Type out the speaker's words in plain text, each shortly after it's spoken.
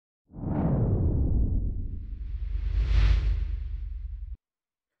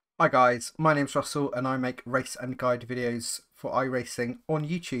Hi guys, my name's Russell and I make race and guide videos for iRacing on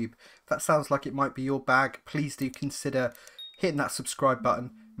YouTube. If that sounds like it might be your bag, please do consider hitting that subscribe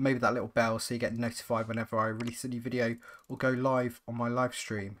button, maybe that little bell so you get notified whenever I release a new video or go live on my live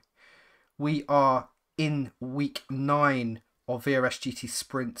stream. We are in week 9 of VRS GT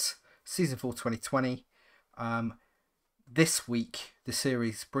Sprint Season 4 2020. This week the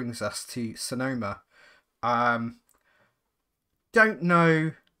series brings us to Sonoma. Don't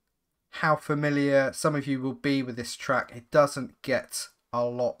know how familiar some of you will be with this track. It doesn't get a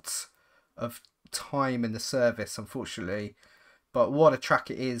lot of time in the service, unfortunately, but what a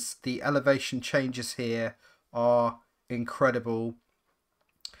track it is. The elevation changes here are incredible.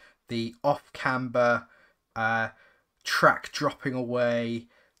 The off camber, track dropping away,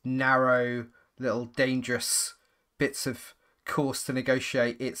 narrow little dangerous bits of course to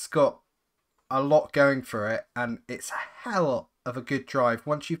negotiate. It's got a lot going for it, and it's a hell of a good drive.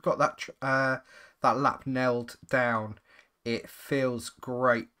 Once you've got that lap nailed down, it feels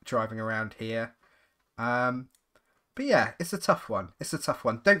great driving around here. But yeah, it's a tough one. It's a tough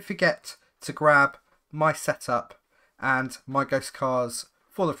one. Don't forget to grab my setup and my ghost cars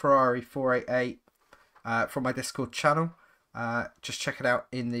for the Ferrari 488 from my Discord channel. Just check it out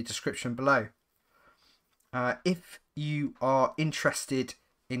in the description below. If you are interested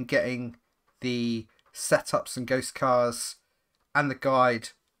in getting the setups and ghost cars and the guide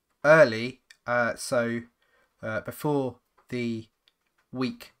early, before the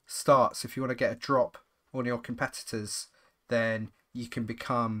week starts, if you want to get a drop on your competitors, then you can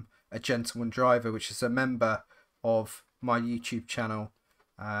become a gentleman driver, which is a member of my YouTube channel.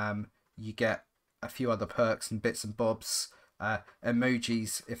 You get a few other perks and bits and bobs,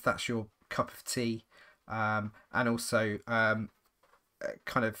 emojis if that's your cup of tea, and also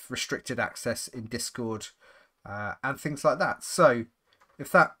kind of restricted access in Discord and things like that. So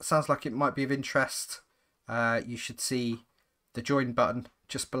if that sounds like it might be of interest, you should see the join button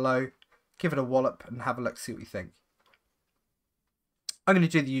just below. Give it a wallop and have a look, see what you think. I'm going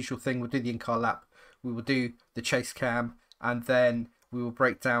to do the usual thing. We'll do the in-car lap, we will do the chase cam, and then we will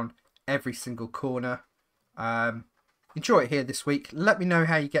break down every single corner. Enjoy it here this week. Let me know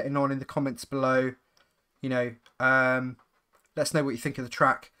how you're getting on in the comments below. You know, let us know what you think of the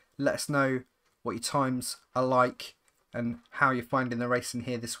track. Let us know what your times are like and how you're finding the racing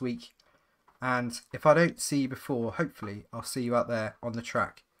here this week. And if I don't see you before, hopefully I'll see you out there on the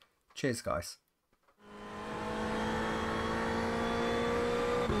track. Cheers, guys.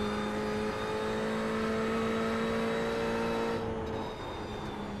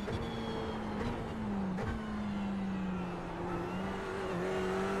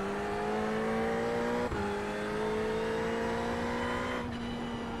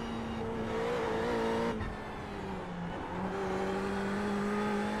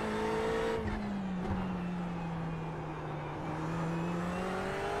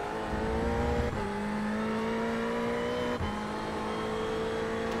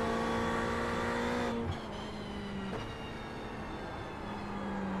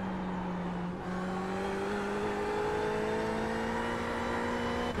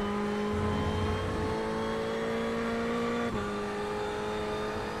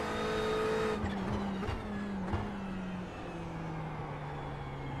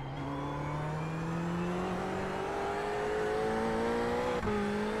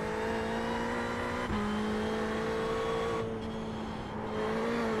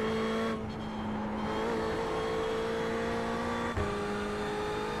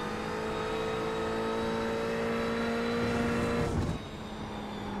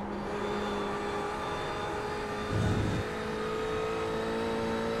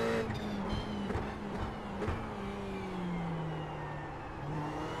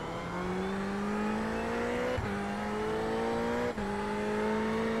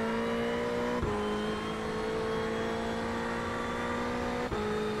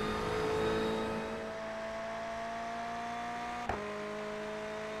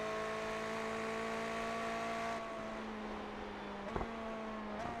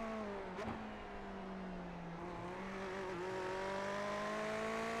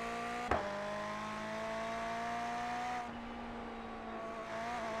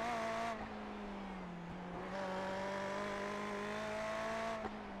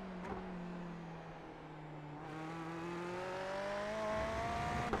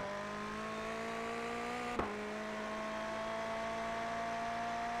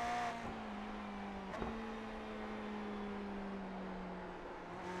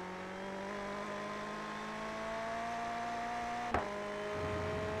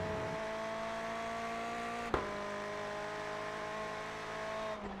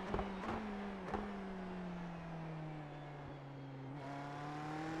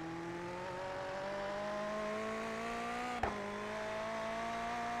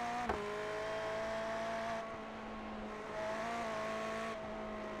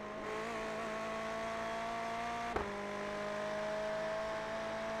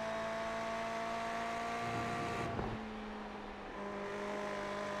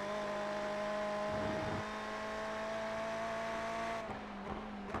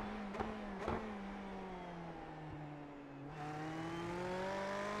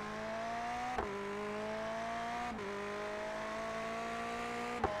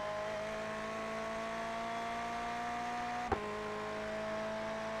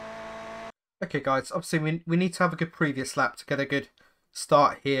 Okay guys, obviously we need to have a good previous lap to get a good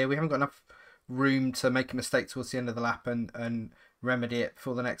start here. We haven't got enough room to make a mistake towards the end of the lap and remedy it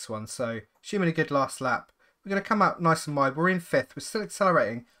for the next one. So assuming a good last lap, we're going to come out nice and wide. We're in 5th. We're still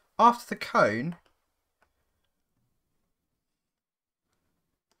accelerating. After the cone,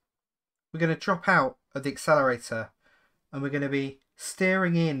 we're going to drop out of the accelerator and we're going to be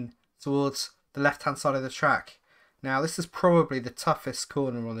steering in towards the left-hand side of the track. Now, this is probably the toughest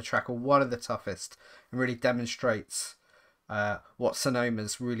corner on the track, or one of the toughest, and really demonstrates what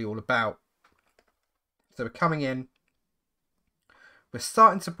Sonoma's really all about. So we're coming in. We're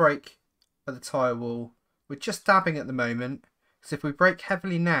starting to brake at the tyre wall. We're just dabbing at the moment. So if we brake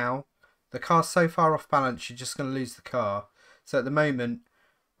heavily now, the car's so far off balance, you're just going to lose the car. So at the moment,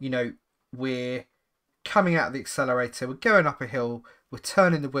 you know, we're coming out of the accelerator. We're going up a hill. We're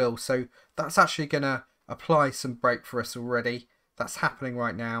turning the wheel. So that's actually going to apply some brake for us already. That's happening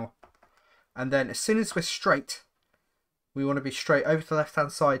right now. And then as soon as we're straight, we want to be straight over to the left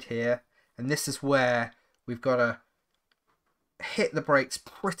hand side here, and this is where we've got to hit the brakes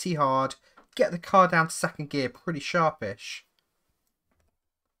pretty hard, get the car down to second gear pretty sharpish.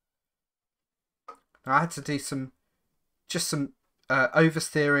 Now, I had to do some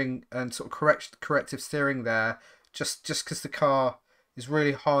oversteering and sort of corrective steering there, just because the car is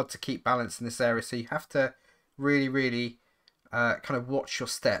really hard to keep balance in this area, so you have to really kind of watch your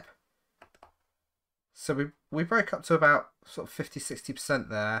step. So we broke up to about sort of 50-60%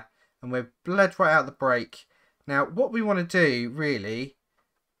 there, and we're bled right out the brake. Now what we want to do really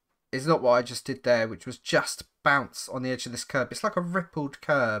is not what I just did there, which was just bounce on the edge of this curb. It's like a rippled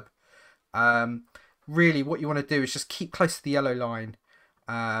curb. Really what you want to do is just keep close to the yellow line.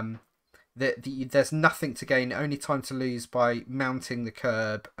 There's nothing to gain, only time to lose by mounting the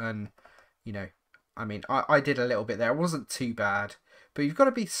curb. And you know, I mean, I did a little bit there. It wasn't too bad, but you've got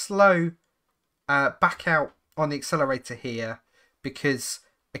to be slow back out on the accelerator here, because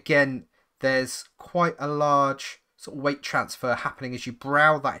again there's quite a large sort of weight transfer happening as you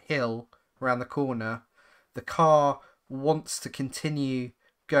brow that hill around the corner. The car wants to continue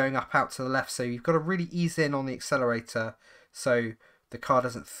going up out to the left, so you've got to really ease in on the accelerator so the car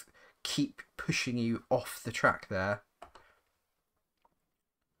doesn't keep pushing you off the track there.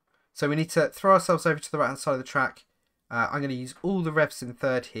 So we need to throw ourselves over to the right hand side of the track. I'm going to use all the revs in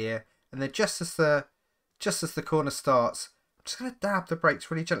third here, and then just as the corner starts, I'm just going to dab the brakes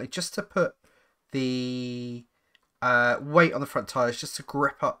really gently just to put the weight on the front tyres, just to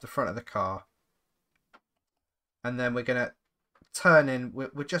grip up the front of the car. And then we're going to turn in.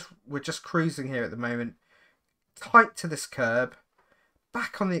 We're just cruising here at the moment, tight to this curb,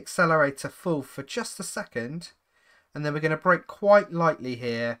 back on the accelerator full for just a second, and then we're going to brake quite lightly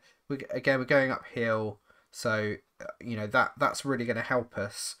here. Again, we're going uphill, so you know that's really going to help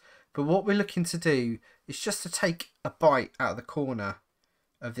us. But what we're looking to do is just to take a bite out of the corner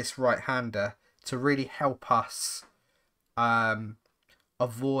of this right-hander to really help us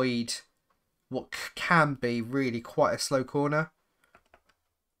avoid what can be really quite a slow corner.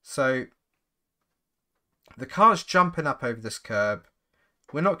 So the car's jumping up over this curb.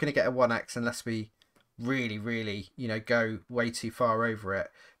 We're not going to get a 1x unless we really, you know, go way too far over it.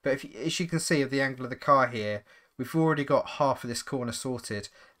 But as you can see of the angle of the car here, we've already got half of this corner sorted.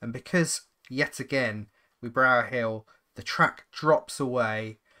 And because, yet again, we brow a hill, the track drops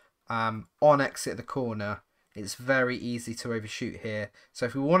away on exit of the corner. It's very easy to overshoot here. So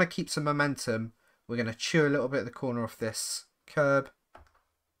if we want to keep some momentum, we're going to chew a little bit of the corner off this curb.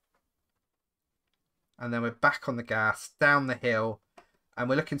 And then we're back on the gas, down the hill, and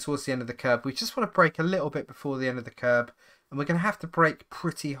we're looking towards the end of the curb. We just want to brake a little bit before the end of the curb, and we're going to have to brake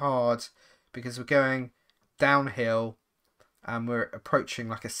pretty hard because we're going downhill and we're approaching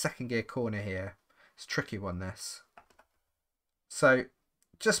like a second gear corner here. It's a tricky one, this. So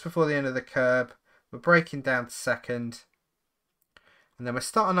just before the end of the curb, we're braking down to second, and then we're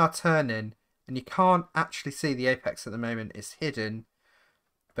starting our turn in, and you can't actually see the apex at the moment. It's hidden,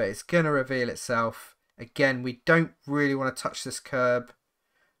 but it's going to reveal itself. Again, we don't really want to touch this curb.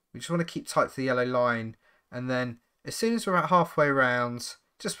 We just want to keep tight to the yellow line, and then as soon as we're about halfway round,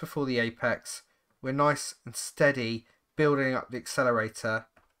 just before the apex, we're nice and steady building up the accelerator,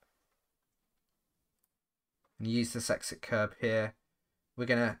 and use this exit curb here. We're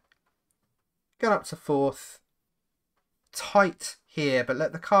going to go up to fourth, tight here, but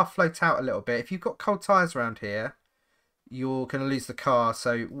let the car float out a little bit. If you've got cold tyres around here, you're going to lose the car,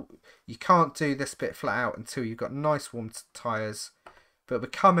 so you can't do this bit flat out until you've got nice warm tyres. But we're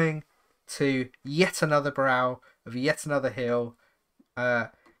coming to yet another brow of yet another hill,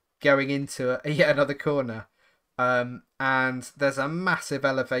 going into yet another corner. And there's a massive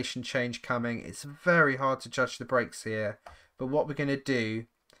elevation change coming. It's very hard to judge the brakes here, but what we're going to do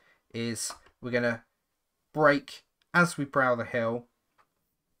is we're going to brake as we brow the hill.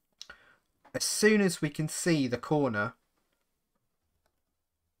 As soon as we can see the corner,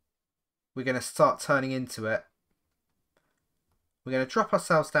 we're going to start turning into it. We're going to drop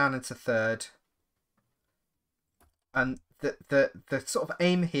ourselves down into third, and the sort of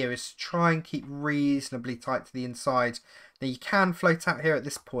aim here is to try and keep reasonably tight to the inside. Now you can float out here at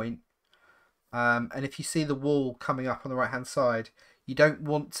this point, and if you see the wall coming up on the right hand side, you don't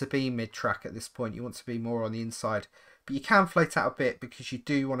want to be mid-track at this point. You want to be more on the inside, but you can float out a bit because you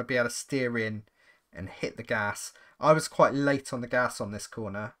do want to be able to steer in and hit the gas. I was quite late on the gas on this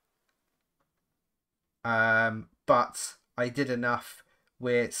corner, but I did enough.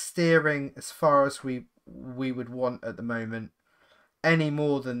 We're steering as far as we would want at the moment. Any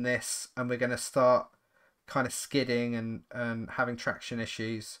more than this and we're going to start kind of skidding and having traction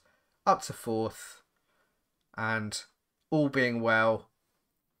issues. Up to fourth, and all being well,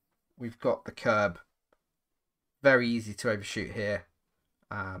 we've got the curb. Very easy to overshoot here.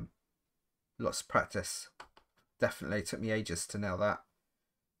 Lots of practice. Definitely took me ages to nail that.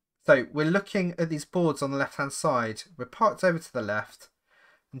 So we're looking at these boards on the left hand side. We're parked over to the left,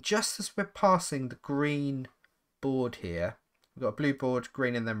 and just as we're passing the green board here, we've got a blue board,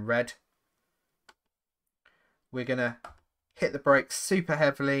 green, and then red. We're going to hit the brakes super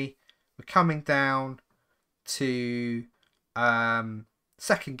heavily. We're coming down to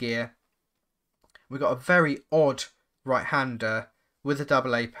second gear. We've got a very odd right-hander with a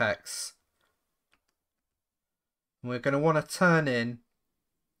double apex. And we're going to want to turn in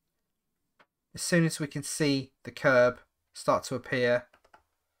as soon as we can see the curb start to appear.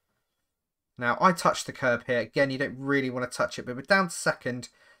 Now, I touched the curb here. Again, you don't really want to touch it, but we're down to second.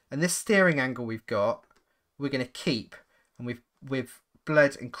 And this steering angle we've got, we're going to keep. And we've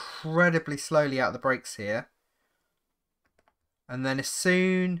bled incredibly slowly out the brakes here. And then as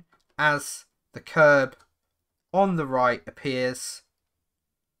soon as the curb on the right appears,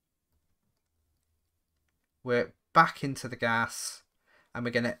 we're back into the gas. And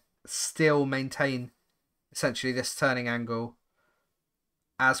we're going to still maintain essentially this turning angle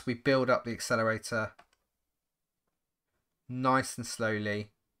as we build up the accelerator nice and slowly.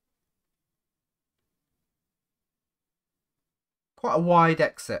 Quite a wide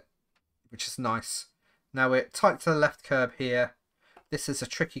exit, which is nice. Now we're tight to the left curb here. This is a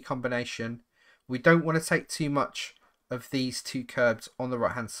tricky combination. We don't want to take too much of these two curbs on the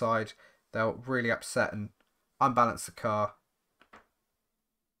right hand side. They'll really upset and unbalance the car.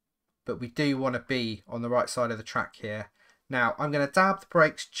 But we do want to be on the right side of the track here. Now I'm going to dab the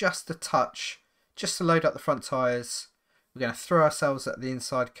brakes just a touch, just to load up the front tyres. We're going to throw ourselves at the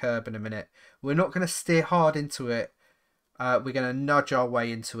inside curb in a minute. We're not going to steer hard into it. We're going to nudge our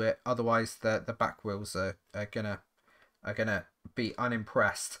way into it. Otherwise the back wheels are gonna be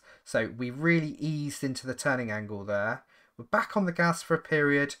unimpressed. So we really eased into the turning angle there. We're back on the gas for a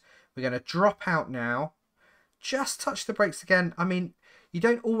period. We're going to drop out now. Just touch the brakes again. I mean, you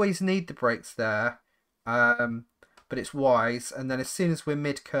don't always need the brakes there, but it's wise. And then as soon as we're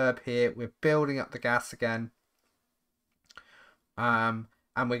mid-curb here, we're building up the gas again. And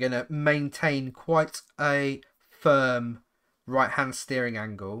we're going to maintain quite a firm right-hand steering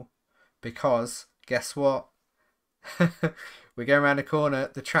angle, because guess what? We're going around a corner,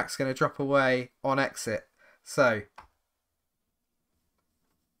 the track's going to drop away on exit. So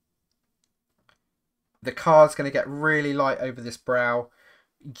the car's going to get really light over this brow.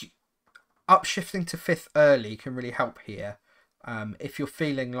 Upshifting to fifth early can really help here. If you're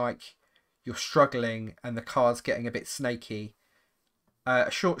feeling like you're struggling and the car's getting a bit snaky,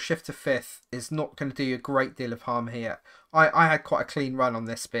 a short shift to fifth is not going to do you a great deal of harm here. I had quite a clean run on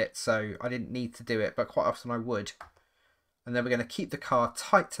this bit, so I didn't need to do it, but quite often I would. And then we're going to keep the car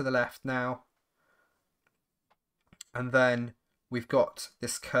tight to the left now. And then we've got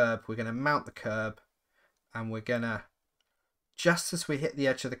this curb. We're going to mount the curb, and we're going to, just as we hit the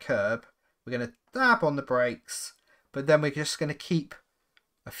edge of the curb, we're going to dab on the brakes, but then we're just going to keep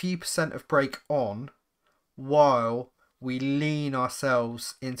a few percent of brake on while we lean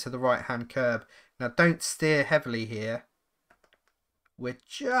ourselves into the right hand curb. Now don't steer heavily here. We're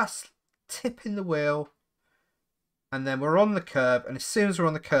just tipping the wheel, and then we're on the curb, and as soon as we're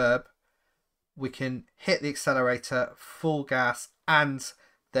on the curb, we can hit the accelerator full gas and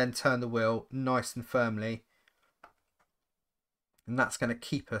then turn the wheel nice and firmly. And that's going to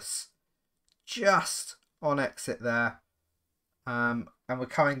keep us just on exit there. And we're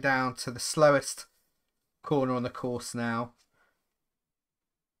coming down to the slowest corner on the course now.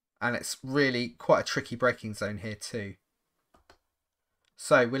 And it's really quite a tricky braking zone here too.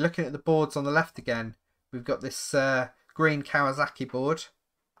 So we're looking at the boards on the left again. We've got this green Kawasaki board.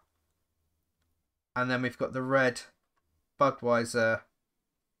 And then we've got the red Budweiser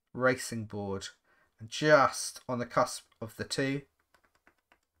racing board. And just on the cusp of the two,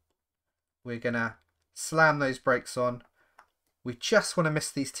 we're going to slam those brakes on. We just want to miss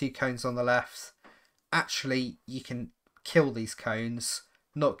these two cones on the left. Actually, you can kill these cones,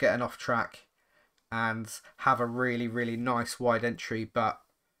 not getting off track, and have a really, really nice wide entry. But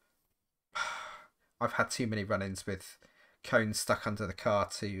I've had too many run-ins with cones stuck under the car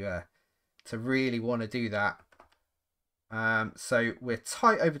to really want to do that. So we're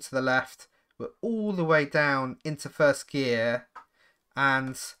tight over to the left. We're all the way down into first gear,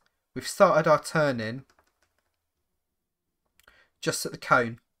 and we've started our turn-in just at the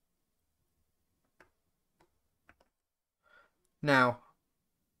cone. Now,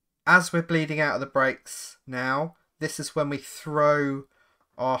 as we're bleeding out of the brakes now, this is when we throw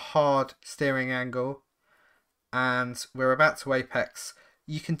our hard steering angle, and we're about to apex.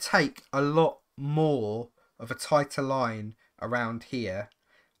 You can take a lot more of a tighter line around here,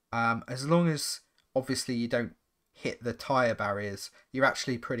 as long as obviously you don't hit the tyre barriers. You're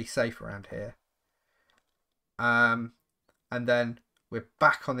actually pretty safe around here. And then we're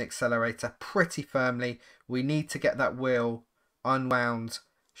back on the accelerator pretty firmly. We need to get that wheel unwound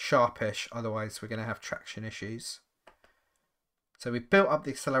sharpish, otherwise we're going to have traction issues. So we built up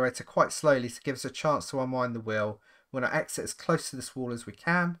the accelerator quite slowly to give us a chance to unwind the wheel. We're going to exit as close to this wall as we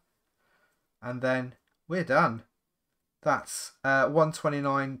can, and then we're done. That's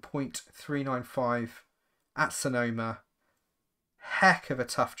 129.395 at Sonoma. Heck of a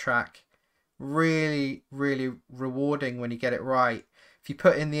tough track. Really, really rewarding when you get it right. If you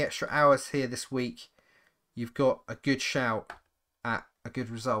put in the extra hours here this week, you've got a good shout at a good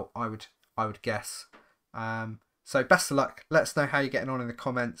result, I would guess. So best of luck. Let us know how you're getting on in the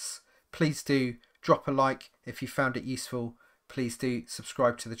comments. Please do drop a like if you found it useful. Please do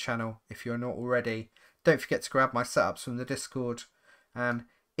subscribe to the channel if you're not already. Don't forget to grab my setups from the Discord. And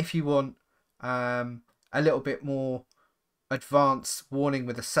if you want a little bit more advanced warning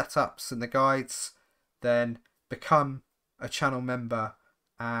with the setups and the guides, then become a channel member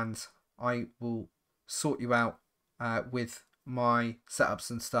and I will sort you out with my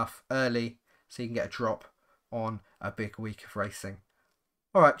setups and stuff early so you can get a drop on a big week of racing.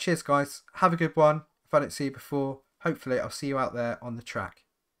 Alright, cheers guys, have a good one. If I don't see you before, hopefully I'll see you out there on the track.